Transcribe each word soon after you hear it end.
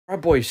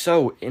Alright boys,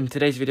 so in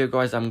today's video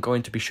guys, I'm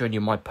going to be showing you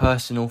my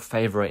personal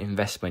favorite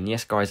investment.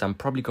 Yes guys, I'm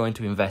probably going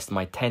to invest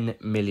my 10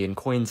 million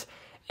coins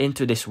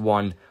into this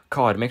one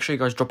card. Make sure you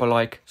guys drop a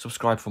like,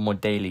 subscribe for more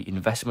daily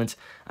investments,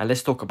 and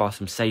let's talk about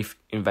some safe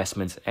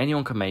investments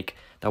anyone can make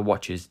that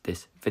watches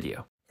this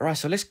video. Alright,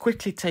 so let's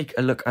quickly take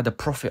a look at the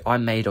profit I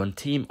made on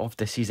team of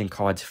the season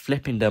cards,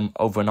 flipping them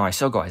overnight.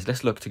 So guys,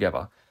 let's look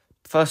together.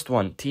 First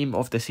one, team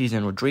of the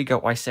season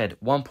Rodrigo. I said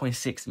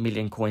 1.6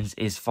 million coins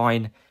is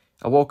fine.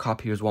 I woke up,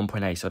 he was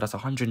 1.8, so that's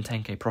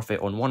 110k profit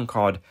on one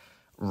card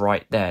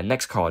right there.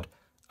 Next card,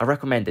 I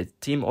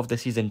recommended team of the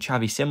season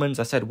Xavi Simons.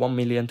 I said 1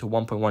 million to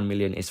 1.1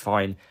 million is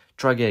fine.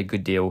 Try to get a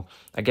good deal.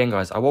 Again,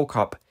 guys, I woke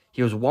up,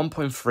 he was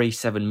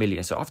 1.37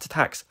 million. So after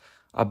tax,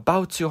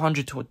 about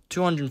 200 to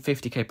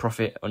 250k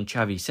profit on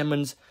Xavi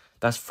Simons.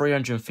 That's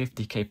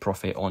 350k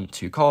profit on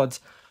two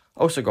cards.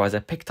 Also, guys, I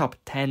picked up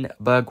 10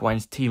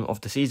 Bergwijn's team of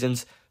the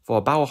seasons for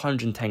about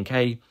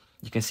 110k.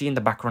 You can see in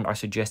the background, I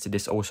suggested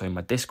this also in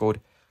my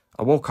Discord.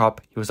 I woke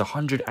up, he was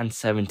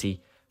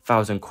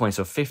 170,000 coins,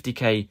 so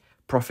 50k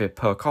profit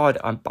per card.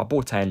 I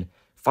bought 10,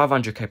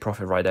 500k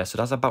profit right there, so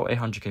that's about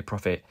 800k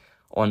profit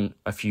on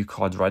a few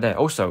cards right there.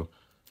 Also,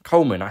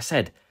 Coleman, I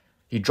said,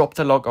 he dropped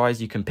a lot,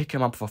 guys. You can pick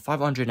him up for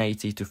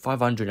 580 to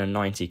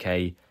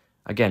 590k.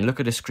 Again, look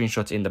at the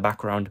screenshots in the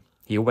background.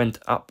 He went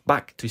up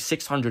back to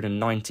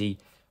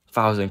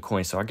 690,000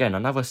 coins. So again,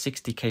 another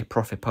 60k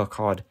profit per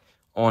card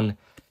on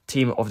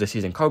team of the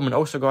season. Coleman,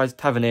 also, guys,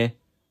 Tavernier,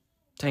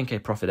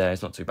 10k profit there,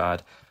 it's not too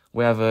bad.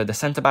 We have the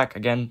centre back,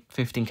 again,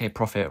 15k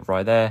profit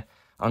right there.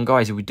 And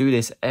guys, we do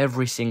this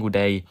every single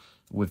day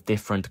with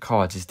different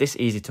cards. It's this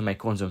easy to make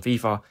coins on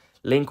FIFA.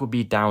 Link will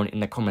be down in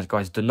the comments,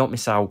 guys. Do not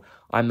miss out.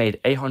 I made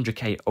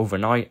 800k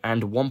overnight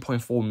and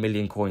 1.4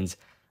 million coins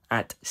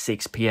at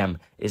 6 p.m.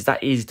 It's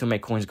that easy to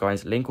make coins,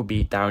 guys. Link will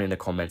be down in the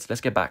comments.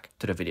 Let's get back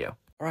to the video.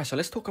 Alright, so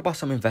let's talk about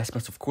some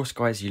investments. Of course,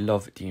 guys, you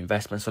love the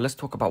investment. So let's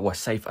talk about what's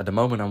safe at the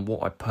moment and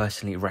what I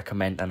personally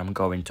recommend and I'm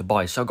going to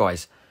buy. So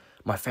guys,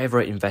 my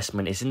favorite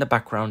investment is in the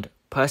background.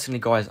 Personally,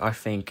 guys, I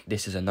think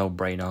this is a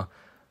no-brainer.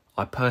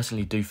 I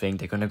personally do think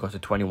they're going to go to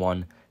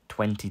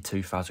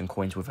 22,000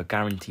 coins with a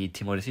guaranteed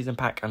team of the season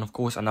pack and, of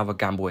course, another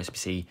gamble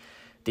SBC.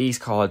 These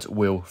cards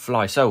will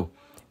fly. So,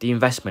 the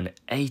investment,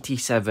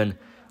 87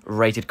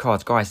 rated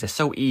cards. Guys, they're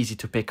so easy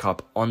to pick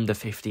up on the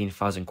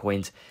 15,000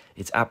 coins.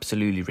 It's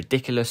absolutely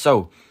ridiculous.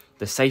 So,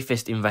 the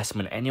safest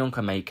investment anyone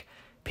can make,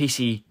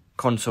 PC,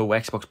 console,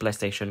 Xbox,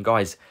 PlayStation,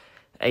 guys,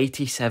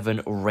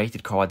 87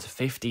 rated cards,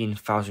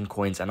 15,000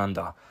 coins and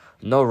under.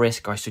 No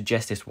risk. I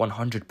suggest this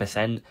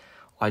 100%.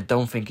 I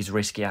don't think it's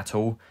risky at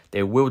all.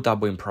 They will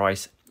double in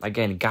price.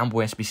 Again,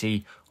 gamble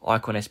SBC,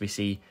 icon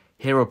SBC,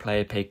 hero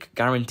player pick,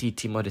 guaranteed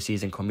team of the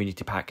season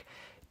community pack.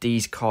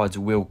 These cards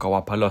will go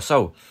up a lot.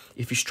 So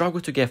if you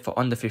struggle to get for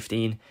under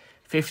 15,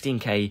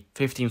 15k,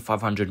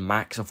 15,500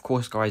 max, of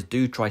course, guys,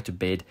 do try to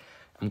bid.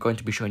 I'm going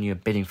to be showing you a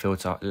bidding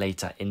filter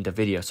later in the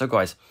video. So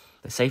guys,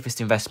 the safest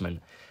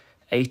investment,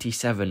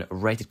 87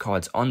 rated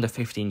cards on the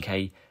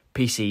 15k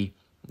PC.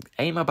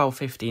 Aim about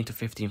 15 to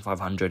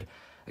 15,500.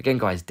 Again,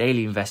 guys,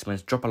 daily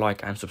investments. Drop a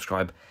like and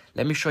subscribe.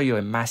 Let me show you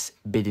a mass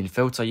bidding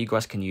filter you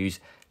guys can use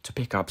to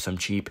pick up some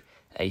cheap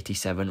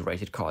 87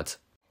 rated cards.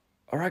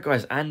 Alright,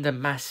 guys, and the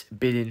mass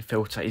bidding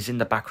filter is in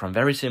the background.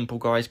 Very simple,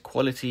 guys.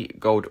 Quality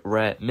gold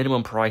rare.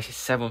 Minimum price is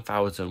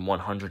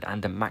 7,100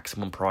 and the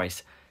maximum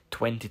price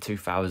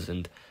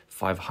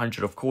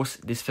 22,500. Of course,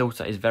 this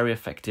filter is very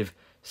effective.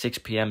 6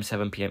 p.m,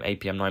 7 p.m, 8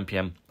 p.m, 9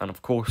 p.m. And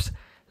of course,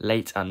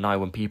 late at night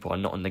when people are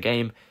not on the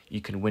game, you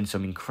can win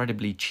some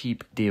incredibly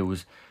cheap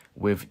deals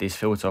with this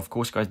filter. Of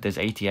course, guys, there's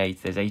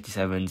 88s, there's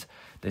 87s.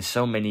 There's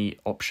so many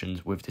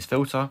options with this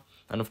filter.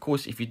 And of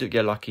course, if you do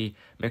get lucky,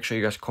 make sure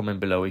you guys comment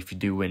below if you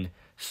do win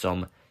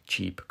some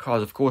cheap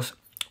cards. Of course,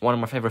 one of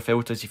my favorite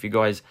filters, if you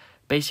guys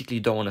basically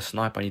don't want to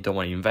snipe and you don't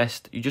want to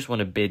invest, you just want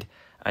to bid.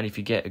 And if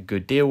you get a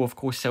good deal, of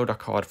course, sell that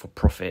card for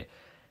profit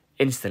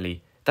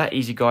instantly. That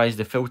easy, guys.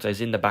 The filter is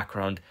in the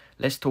background.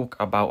 Let's talk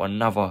about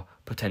another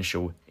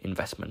potential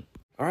investment.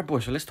 Alright,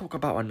 boys, so let's talk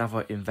about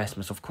another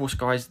investment. Of course,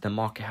 guys, the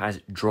market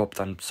has dropped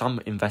and some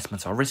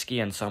investments are risky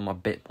and some are a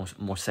bit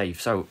more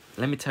safe. So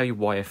let me tell you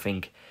why I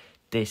think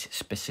this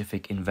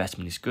specific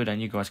investment is good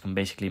and you guys can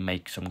basically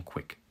make some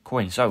quick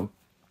coins. So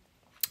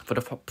for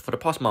the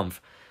past month,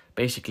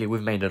 basically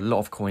we've made a lot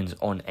of coins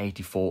on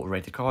 84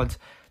 rated cards.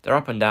 They're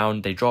up and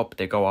down, they drop,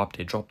 they go up,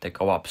 they drop, they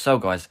go up. So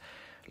guys,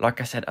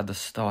 like I said at the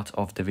start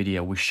of the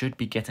video, we should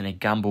be getting a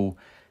gamble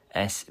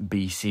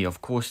SBC.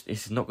 Of course,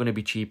 this is not going to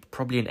be cheap.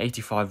 Probably an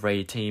 85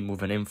 rated team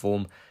with an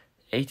inform,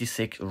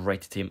 86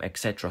 rated team,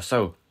 etc.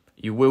 So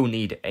you will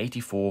need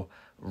 84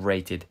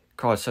 rated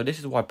cards. So this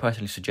is why I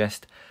personally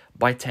suggest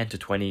buy 10 to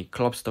 20,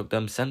 club stock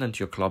them, send them to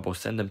your club or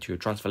send them to your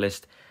transfer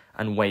list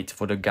and wait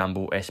for the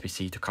gamble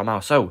SBC to come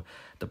out. So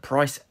the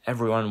price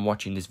everyone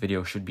watching this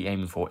video should be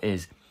aiming for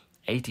is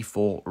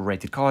 84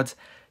 rated cards,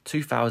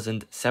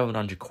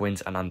 2,700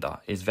 coins and under.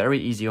 It's very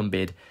easy on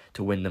bid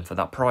to win them for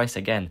that price.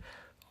 Again,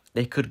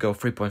 they could go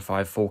 3.5,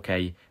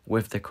 4k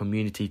with the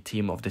community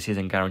team of the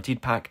season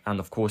guaranteed pack and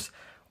of course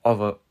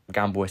other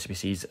gamble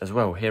SBCs as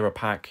well. Hero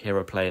pack,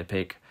 hero player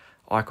pick,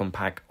 icon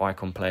pack,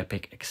 icon player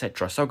pick,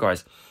 etc. So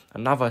guys,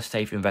 another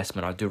safe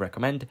investment I do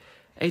recommend,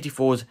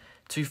 84s,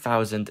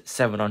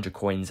 2,700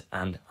 coins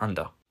and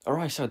under.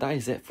 Alright, so that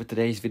is it for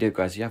today's video,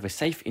 guys. You have a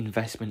safe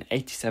investment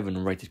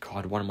 87 rated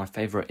card, one of my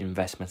favorite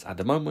investments at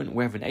the moment.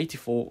 We have an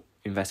 84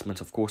 investment,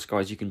 of course,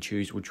 guys. You can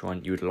choose which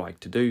one you would like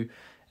to do.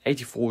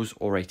 84s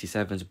or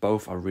 87s,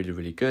 both are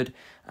really good.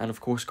 And of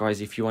course,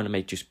 guys, if you want to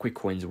make just quick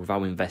coins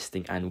without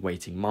investing and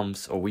waiting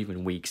months or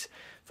even weeks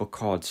for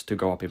cards to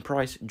go up in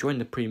price, join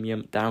the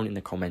premium down in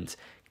the comments.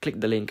 Click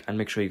the link and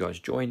make sure you guys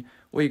join.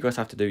 All you guys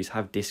have to do is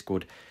have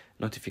Discord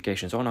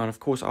notifications on, and of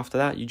course after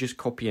that you just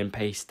copy and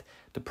paste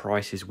the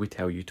prices we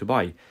tell you to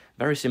buy.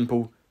 Very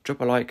simple.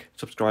 Drop a like,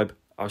 subscribe.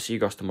 I'll see you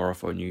guys tomorrow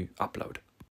for a new upload.